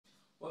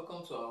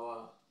welcome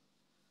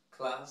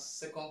to our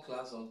second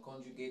class on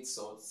conjugate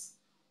surds.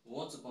 We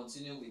want to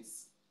continue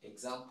with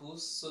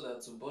examples so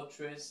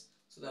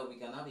that we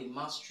can have a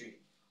mastery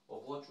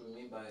of what we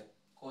mean by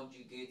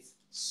conjugate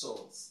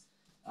surds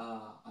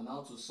and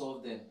how to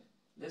solve them.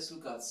 Let's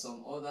look at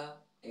some other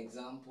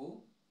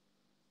example.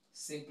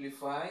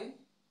 Simplify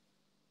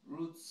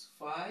root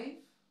 5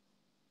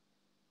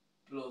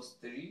 plus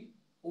 3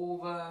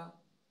 over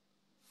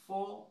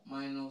 4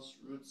 minus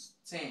root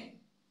 10.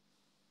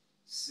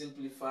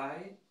 Simplify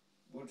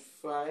root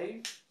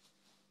 5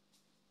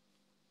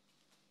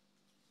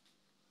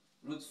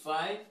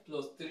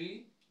 plus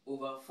 3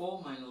 over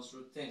 4 minus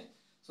root 10.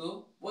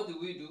 So what do?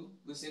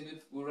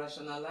 We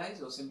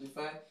rationalize or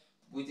simplify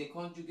with a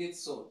conjugate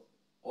surd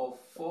of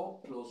 4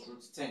 plus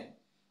root 10.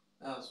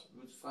 That's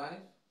root 5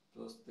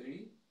 plus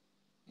 3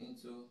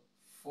 into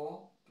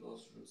 4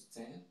 plus root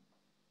 10.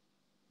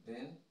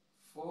 Then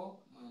 4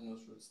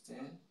 minus root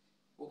 10,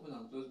 open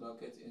and close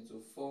bracket, into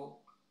 4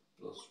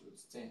 plus root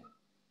 10.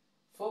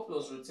 4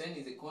 plus root 10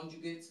 is a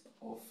conjugate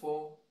of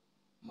 4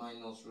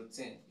 minus root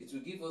 10. It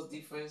will give us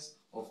difference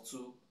of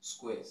 2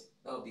 squares.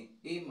 That will be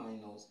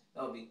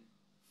that will be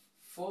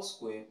 4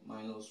 square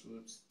minus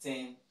root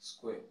 10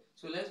 square.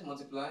 So let's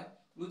multiply.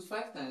 Root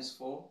 5 times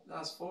 4,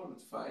 that's 4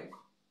 root 5.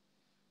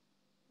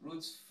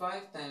 Root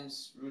 5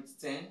 times root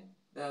 10,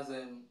 that's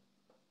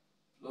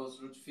plus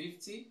root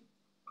 50.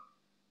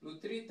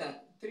 Root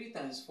 3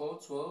 times 4,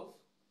 12,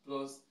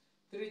 plus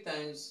 3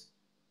 times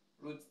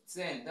root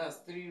 10, that's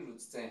 3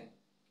 root 10,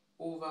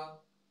 over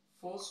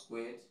 4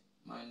 squared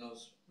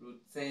minus root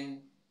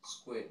 10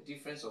 squared,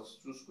 difference of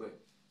 2 squared.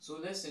 So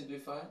let's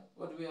simplify.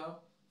 What do we have?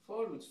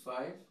 4 root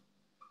 5.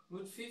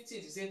 Root 50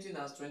 is the same thing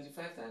as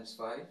 25 times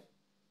 5.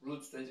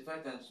 Root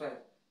 25 times 5,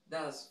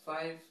 that's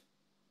 5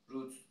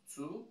 root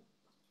 2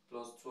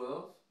 plus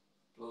 12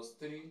 plus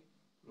 3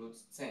 root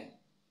 10.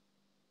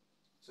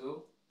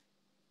 So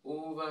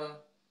over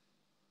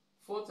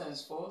 4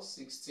 times 4,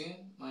 16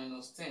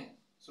 minus 10.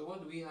 So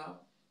what do we have?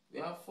 We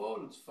have 4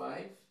 root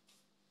 5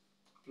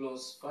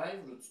 plus 5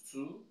 root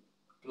 2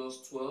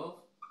 plus 12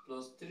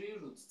 plus 3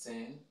 root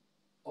 10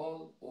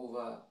 all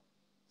over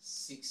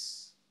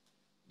 6.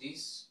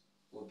 This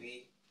will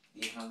be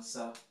the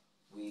answer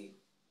we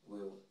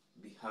will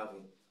be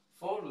having.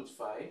 4 root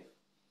 5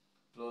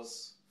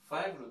 plus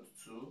 5 root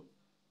 2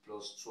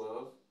 plus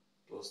 12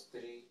 plus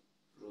 3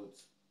 root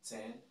 10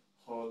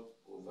 all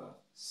over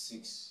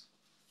 6.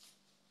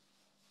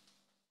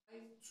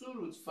 2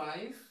 root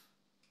 5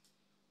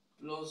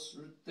 plus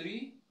root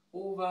 3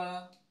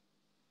 over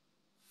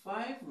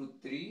 5 root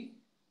 3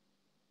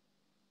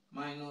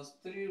 minus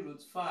 3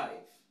 root 5.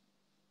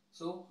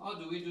 So how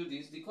do we do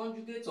this? The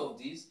conjugate of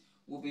this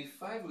will be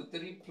 5 root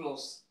 3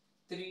 plus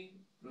 3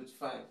 root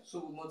 5.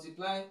 So we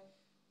multiply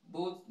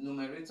both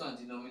numerator and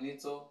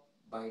denominator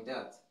by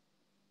that.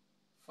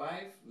 5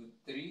 root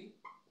 3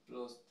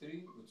 plus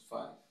 3 root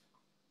 5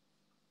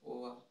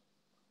 over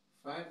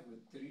 5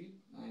 root 3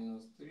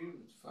 minus 3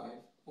 root 5,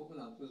 open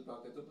and close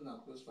bracket, open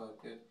and close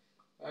bracket,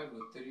 5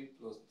 root 3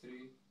 plus 3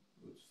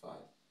 root 5.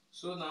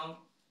 So now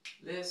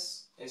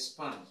let's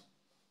expand.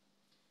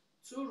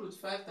 2 root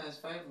 5 times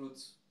 5 root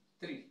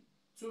 3.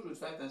 2 root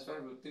 5 times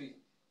 5 root 3,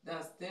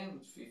 that's 10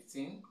 root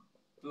 15,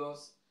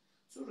 plus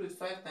 2 root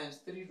 5 times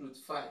 3 root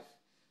 5,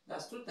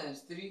 that's 2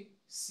 times 3,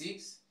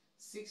 6,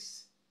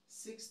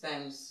 6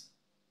 times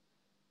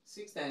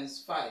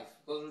 5,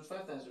 because root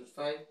 5 times root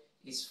 5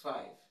 is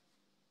 5.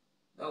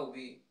 That will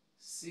be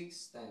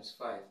 6 times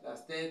 5,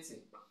 that's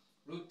 30.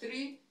 Root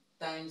 3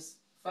 times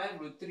 5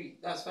 root 3,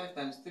 that's 5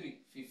 times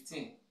 3,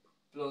 15.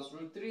 Plus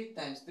root 3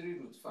 times 3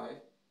 root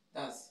 5,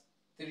 that's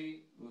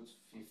 3 root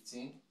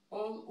 15,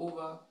 all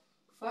over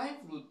 5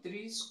 root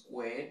 3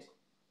 squared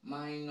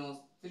minus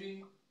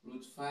 3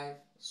 root 5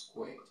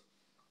 squared.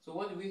 So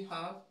what do we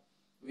have?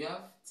 We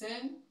have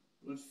 10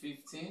 root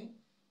 15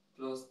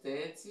 plus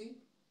 30.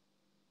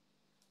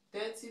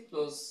 30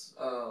 plus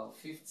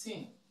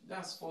 15,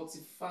 that's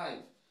 45.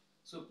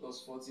 So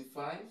plus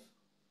 45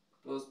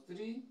 plus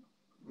 3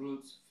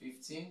 root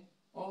 15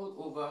 all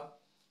over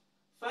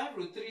 5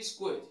 root 3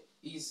 squared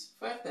is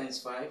 5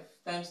 times 5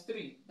 times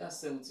 3, that's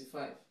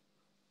 75.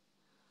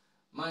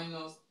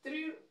 Minus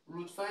 3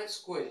 root 5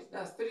 squared,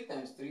 that's 3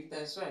 times 3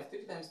 times 5.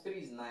 3 times 3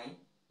 is 9.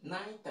 9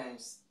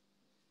 times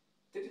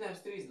 3 times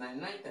 3 is 9.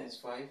 9 times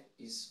 5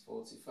 is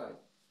 45.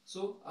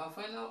 So our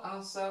final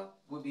answer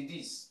will be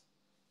this.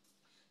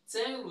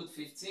 10 root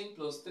 15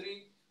 plus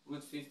 3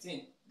 root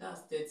 15,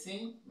 that's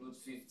 13 root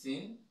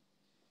 15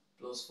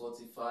 plus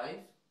 45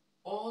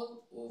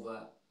 all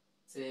over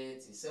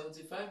 30.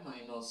 75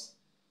 minus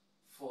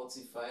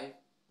 45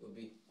 will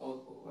be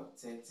all over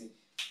 30.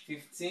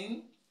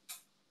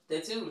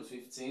 13 root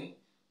 15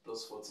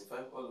 plus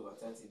 45 all over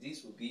 30.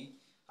 This will be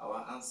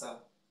our answer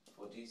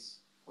for this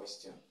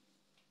question.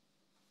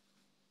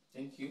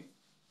 Thank you.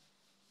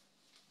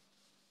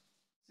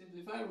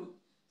 Simplify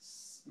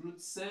root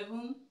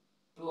 7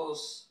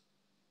 plus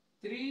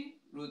 3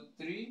 root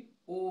 3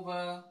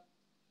 over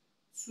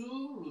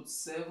 2 root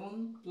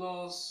 7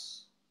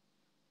 plus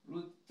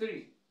root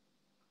 3.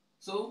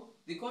 So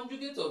the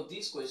conjugate of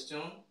this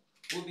question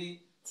will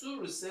be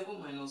 2 root 7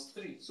 minus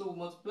 3. So we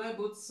multiply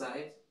both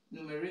sides,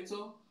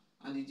 numerator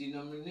and the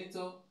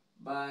denominator,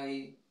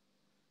 by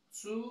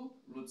 2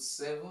 root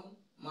 7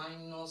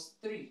 minus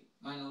 3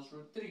 minus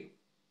root 3.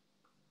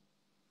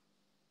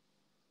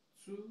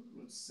 2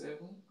 root 7,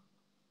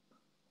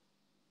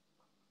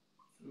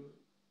 2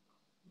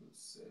 root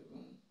 7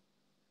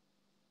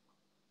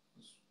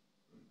 plus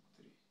root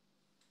 3.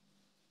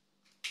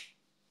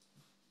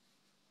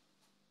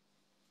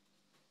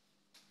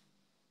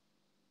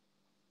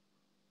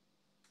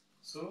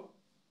 So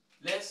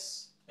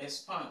let's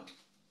expand.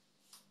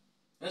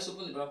 Let's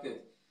open the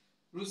bracket.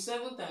 Root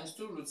 7 times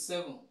 2 root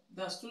 7,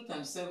 that's 2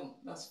 times 7,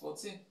 that's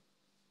 14.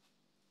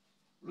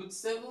 Root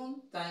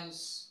 7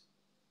 times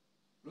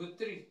root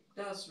 3,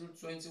 that's root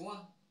 21.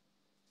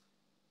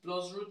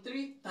 Plus root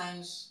 3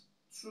 times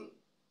 2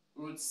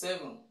 root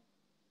 7,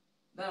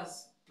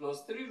 that's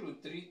plus 3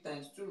 root 3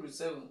 times 2 root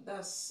 7,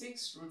 that's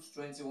 6 root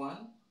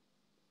 21.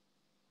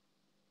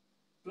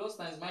 Plus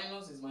times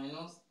minus is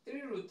minus.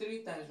 3 root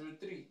 3 times root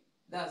 3,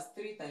 that's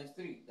 3 times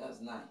 3,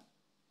 that's 9.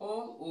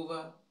 All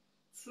over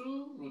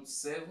 2 root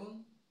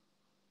 7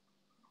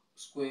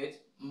 squared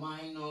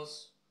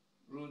minus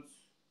root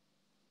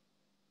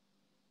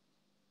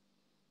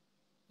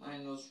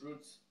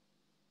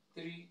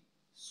 3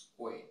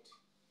 squared.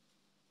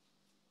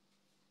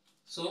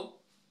 So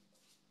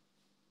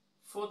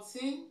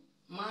 14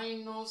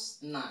 minus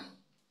 9.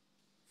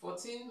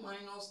 14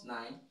 minus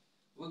 9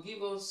 will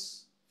give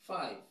us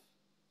 5.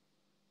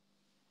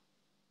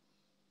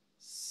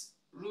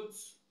 Root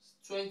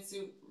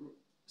 20,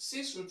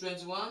 6 root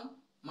 21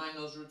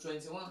 minus root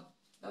 21.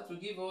 That will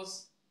give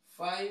us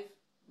 5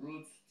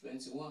 root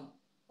 21.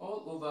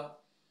 All over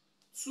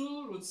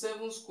 2 root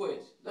 7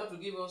 squared. That will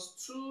give us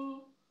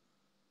 2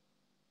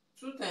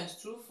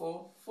 times 2,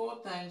 4.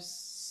 4 times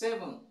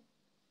 7.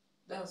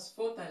 That's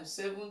 4 times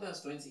 7,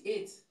 that's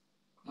 28.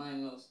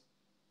 Minus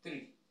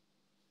 3.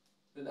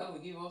 So that will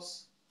give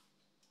us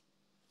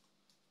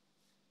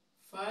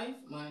 5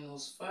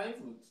 minus 5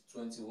 root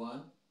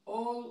 21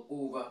 all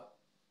over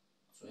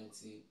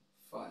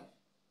 25.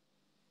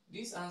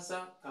 This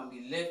answer can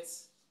be left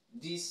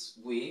this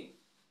way,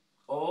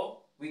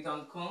 or we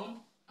can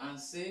come and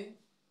say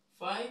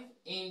 5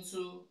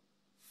 into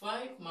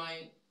 5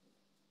 minus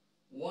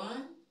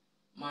 1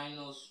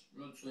 minus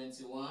root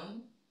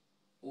 21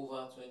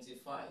 over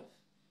 25.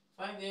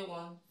 5 here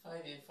 1,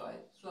 5 here 5.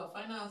 So our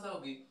final answer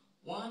will be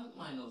 1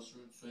 minus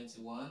root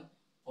 21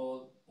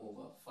 all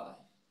over 5.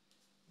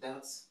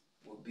 That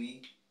would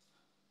be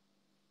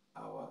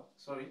our,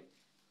 sorry,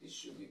 this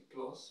should be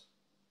plus,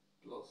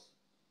 plus,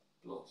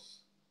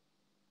 plus,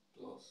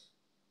 plus,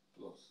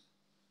 plus,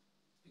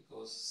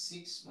 because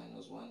 6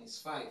 minus 1 is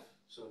 5.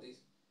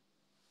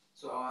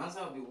 So our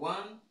answer will be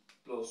 1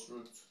 plus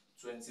root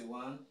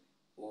 21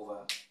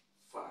 over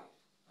 5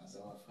 as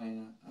our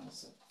final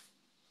answer.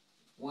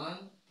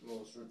 1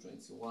 plus root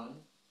 21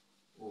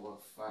 over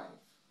 5.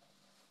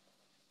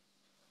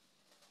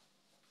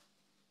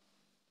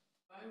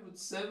 5 root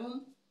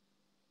 7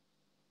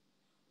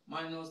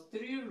 minus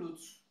 3 root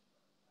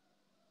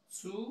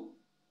 2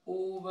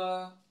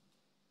 over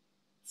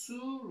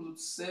 2 root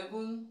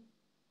 7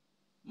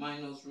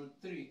 minus root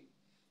 3.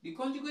 The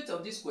conjugate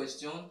of this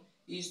question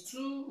is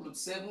 2 root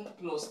 7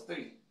 plus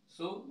 3.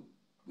 So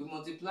we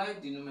multiply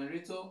the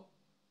numerator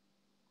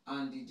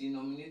and the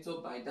denominator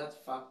by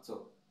that factor.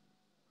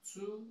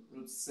 2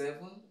 root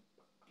 7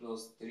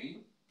 plus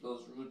 3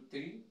 plus root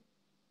 3.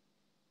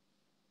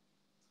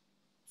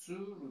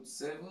 2 root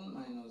 7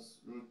 minus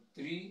root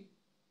 3.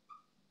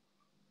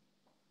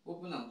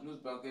 Open and close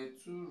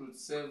bracket. 2 root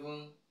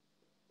 7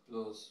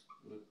 plus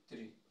root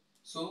 3.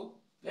 So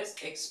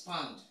let's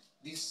expand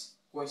this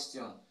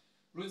question.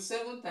 Root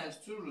 7 times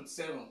 2 root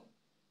 7,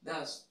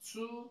 that's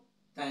 2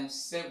 times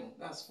 7,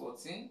 that's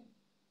 14.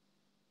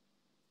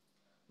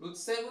 Root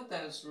 7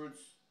 times root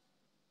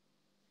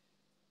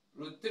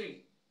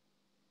 3,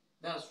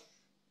 that's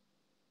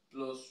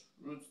plus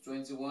root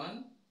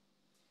 21,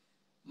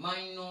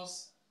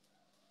 minus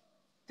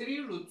 3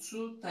 root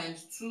 2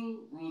 times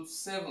 2 root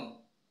 7.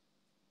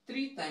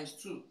 3 times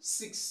 2,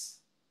 6.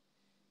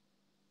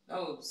 That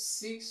was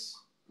 6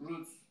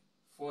 root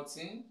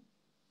 14.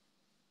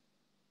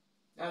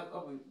 That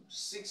will be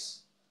 6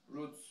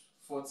 root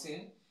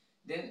 14.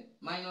 Then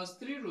minus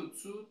 3 root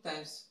 2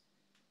 times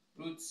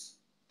root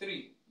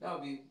 3. That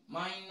will be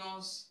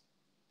minus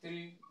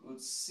 3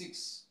 root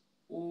 6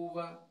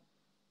 over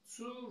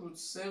 2 root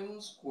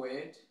 7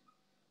 squared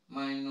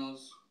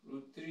minus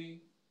root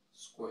 3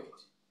 squared.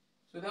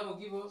 So that will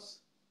give us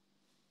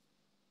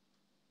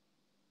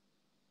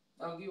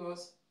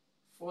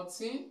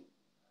 14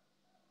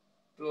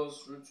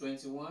 plus root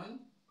 21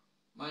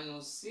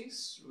 minus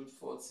 6 root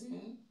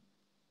 14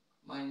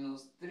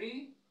 minus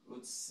 3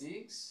 root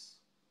 6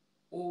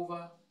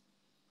 over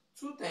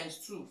 2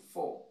 times 2,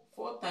 4.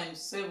 4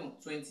 times 7,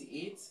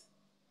 28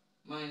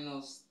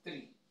 minus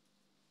 3.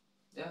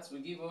 That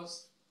will give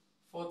us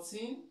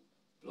 14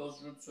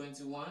 plus root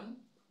 21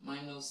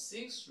 minus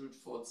 6 root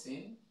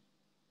 14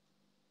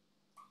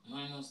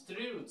 minus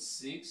 3 root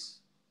 6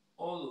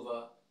 all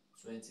over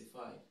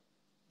 25.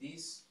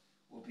 This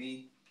will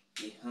be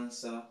the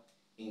answer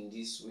in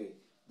this way.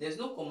 There's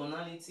no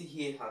commonality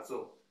here at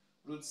all.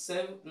 Root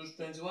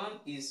 21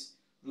 is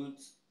root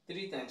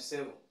 3 times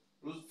 7.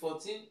 Root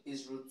 14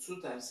 is root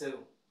 2 times 7.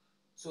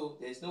 So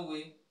there's no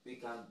way we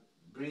can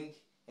bring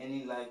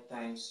any like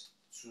times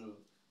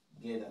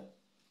together.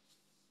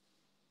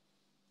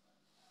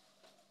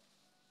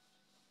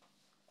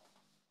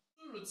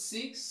 Root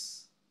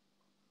 6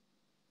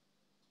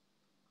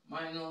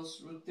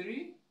 minus root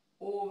 3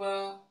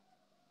 over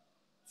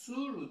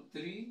 2 root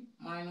 3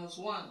 minus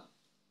 1.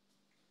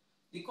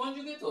 The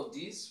conjugate of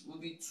this will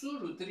be 2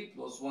 root 3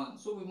 plus 1.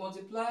 So we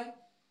multiply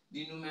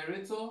the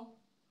numerator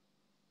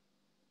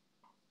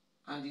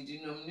and the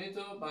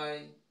denominator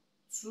by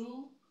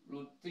 2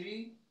 root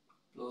 3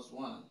 plus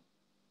 1.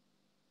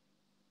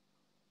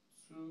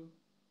 2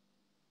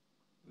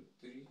 root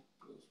 3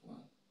 plus 1.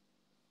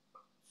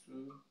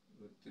 2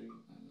 root 3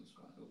 minus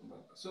 1. Open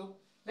bracket. So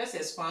let's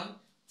expand.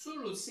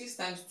 2 root 6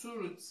 times 2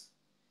 root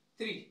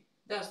 3.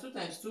 That's 2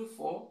 times 2,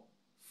 4.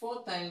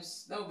 4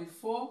 times, that will be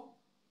 4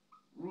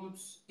 root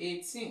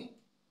 18.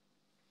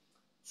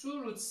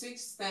 2 root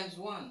 6 times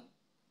 1.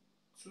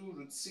 2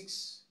 root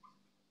 6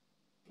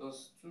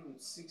 plus 2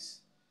 root 6.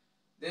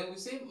 Then we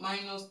say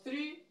minus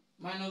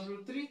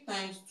root 3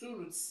 times 2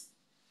 root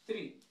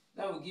 3.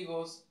 That will give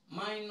us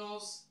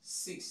minus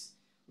 6.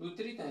 Root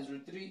 3 times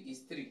root 3 is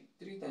 3.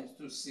 3 times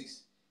 2 is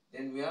 6.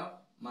 Then we have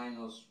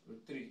minus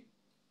root 3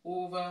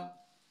 over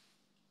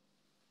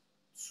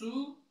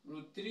 2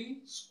 root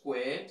 3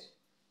 squared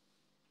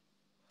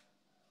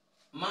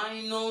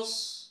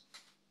minus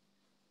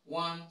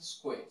 1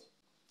 squared.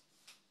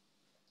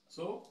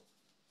 So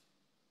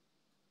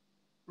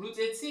root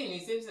 18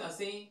 is same thing as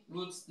saying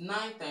root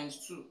 9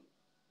 times 2.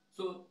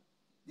 So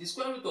the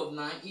square root of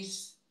 9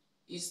 is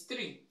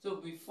 3. So it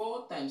will be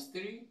 4 times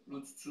 3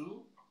 root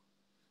 2.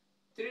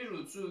 3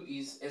 root 2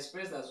 is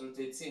expressed as root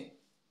 18.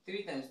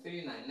 3 times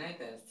 3, 9. 9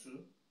 times 2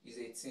 is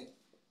 18.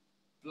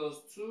 Plus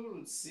 2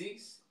 root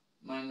 6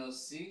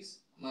 minus 6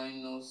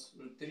 minus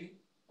root 3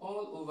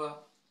 all over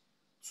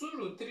 2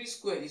 root 3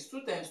 squared is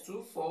 2 times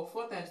 2, 4.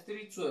 4 times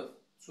 3, 12.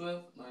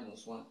 12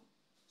 minus 1.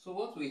 So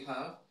what we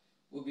have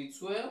will be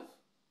 12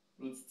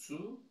 root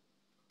 2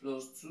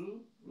 plus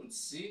 2 root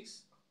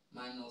 6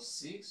 minus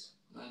 6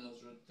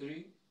 minus root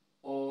 3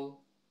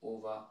 all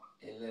over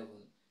 11.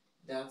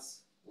 That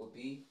will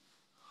be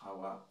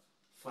our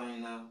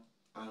final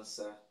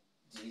answer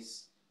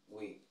this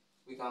way.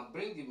 We can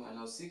bring the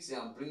minus 6 here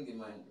and bring the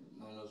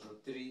minus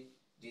root 3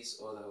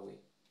 this other way.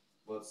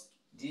 But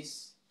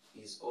this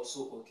is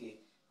also okay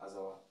as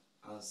our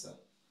answer.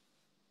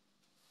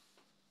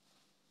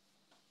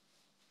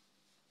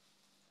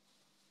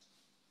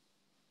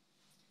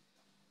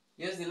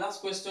 Here's the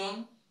last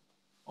question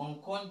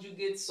on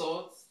conjugate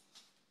surds.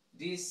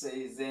 This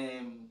is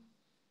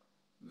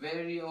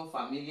very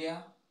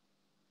unfamiliar,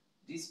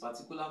 this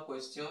particular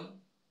question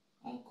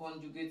on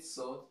conjugate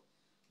surd,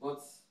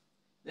 but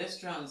let's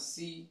try and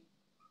see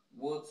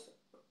what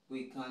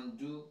we can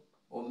do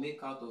or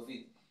make out of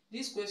it.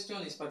 This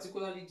question is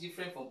particularly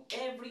different from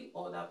every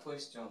other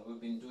question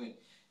we've been doing.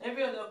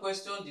 Every other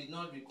question did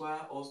not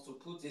require us to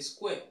put a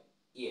square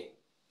here.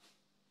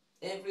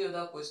 Every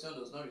other question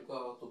does not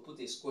require us to put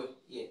a square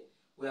here.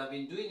 We have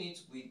been doing it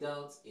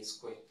without a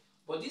square.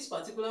 But this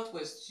particular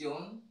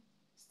question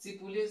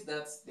stipulates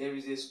that there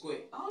is a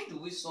square. How do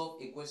we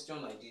solve a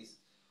question like this?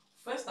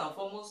 First and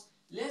foremost,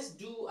 let's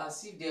do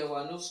as if there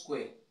were no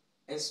square.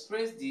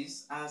 Express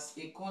this as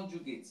a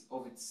conjugate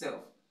of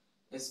itself.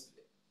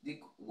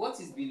 What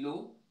is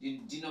below,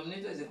 the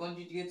denominator is a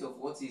conjugate of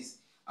what is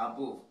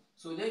above.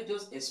 So let's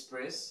just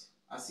express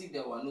as if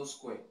there were no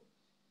square.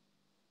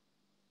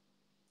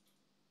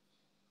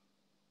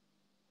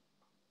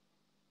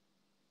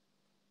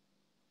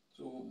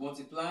 So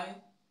multiply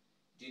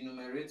the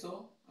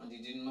numerator and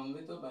the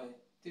denominator by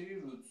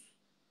 3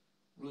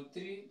 root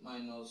 3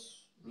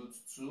 minus root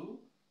 2,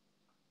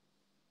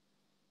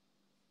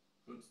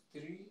 root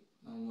 3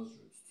 minus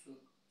root 2.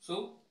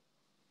 So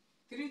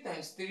 3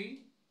 times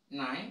 3,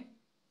 9.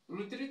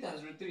 Root 3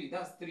 times root 3,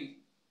 that's 3.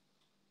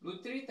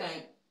 Root 3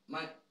 times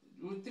minus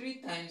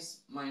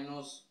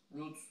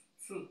root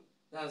 2,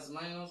 that's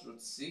minus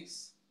root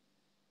 6.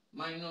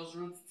 Minus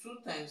root 2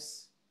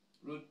 times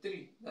root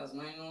 3, that's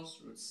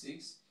minus root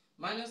 6.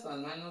 Minus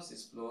and minus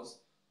is plus.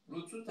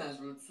 Root 2 times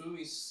root 2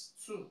 is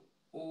 2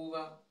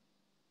 over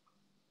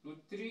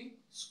root 3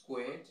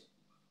 squared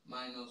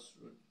minus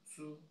root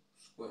 2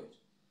 squared.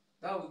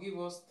 That will give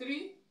us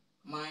 3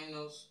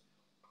 minus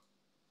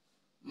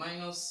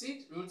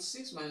 6 root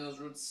 6 minus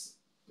root 6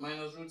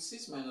 minus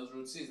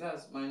root 6.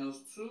 That's minus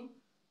 2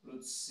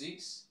 root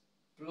 6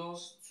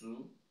 plus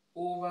 2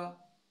 over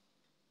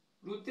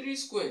root 3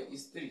 squared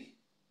is 3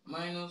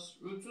 minus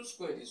root 2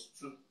 squared is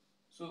 2.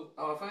 So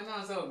our final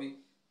answer will be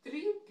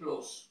 3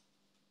 plus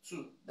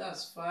 2.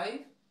 That's 5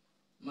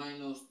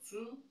 minus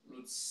 2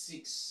 root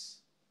 6.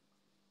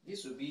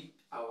 This will be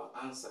our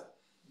answer.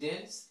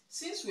 Then,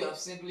 since we have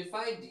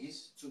simplified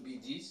this to be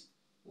this,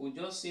 we'll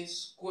just say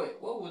square.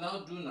 What we'll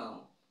now do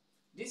now,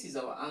 this is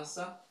our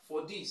answer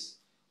for this.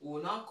 We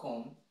will now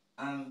come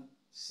and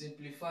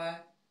simplify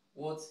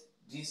what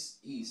this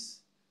is.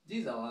 This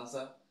is our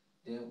answer,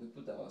 then we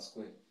put our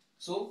square.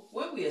 So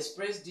when we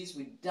express this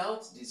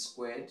without the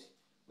squared,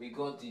 we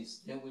got this.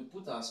 Then we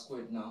put our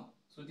squared now.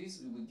 So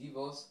this will give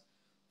us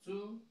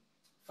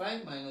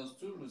 5 minus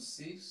 2 root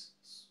 6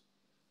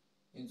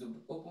 into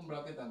open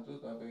bracket and close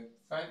bracket,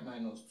 5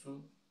 minus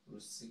 2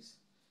 root 6.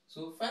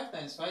 So 5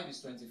 times 5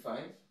 is 25.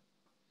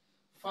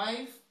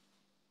 5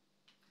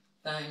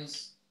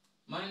 times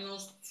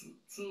minus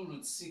 2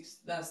 root 6,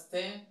 that's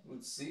 10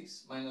 root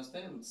 6, minus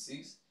 10 root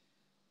 6,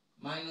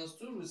 minus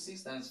 2 root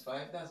 6 times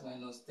 5, that's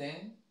minus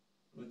 10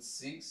 root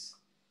 6,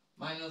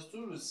 minus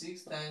 2 root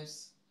 6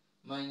 times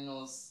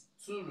minus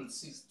 2 root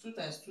 6, 2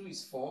 times 2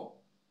 is 4,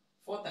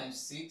 4 times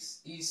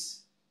 6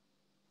 is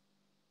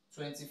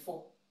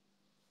 24.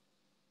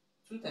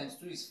 2 times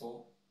 2 is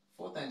 4,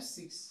 4 times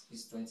 6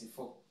 is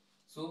 24.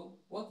 So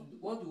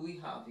what do we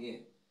have here?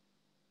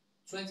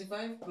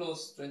 25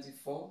 plus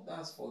 24,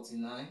 that's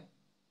 49,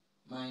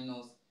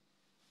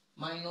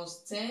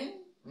 minus 10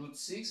 root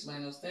 6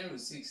 minus 10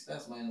 root 6,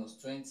 that's minus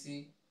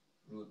 20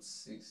 root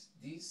 6.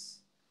 This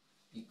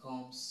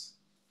becomes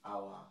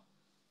our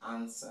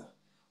answer.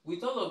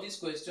 With all of these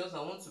questions,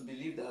 I want to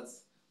believe that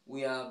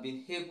we have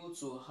been able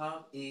to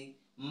have a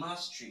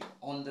mastery,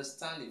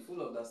 understanding,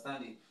 full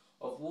understanding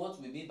of what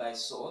we mean by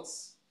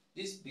sorts.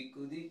 This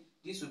will be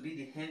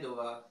the end of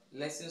our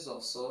lessons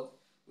of sort.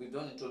 We've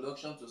done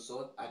introduction to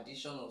sort,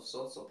 addition of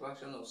sort,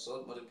 subtraction of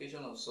sort,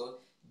 multiplication of sort,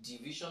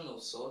 division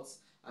of sorts,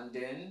 and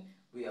then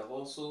we have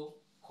also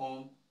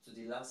come to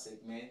the last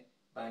segment,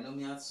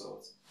 binomial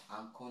sorts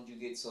and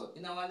conjugate sort.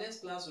 In our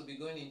next class, we'll be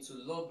going into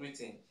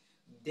logarithm,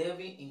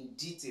 delving in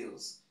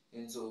details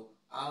into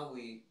how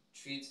we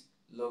treat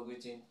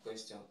logarithm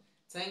question.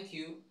 Thank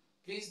you.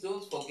 Please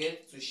don't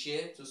forget to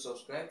share, to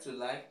subscribe, to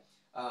like,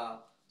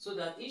 so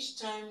that each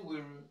time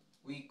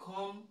we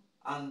come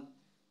and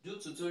do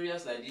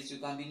tutorials like this, you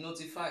can be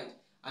notified,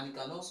 and you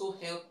can also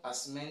help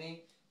as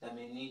many that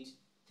may need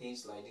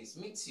things like this.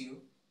 Meet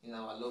you in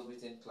our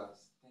logarithm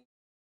class. Thank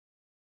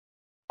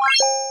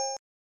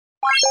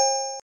you.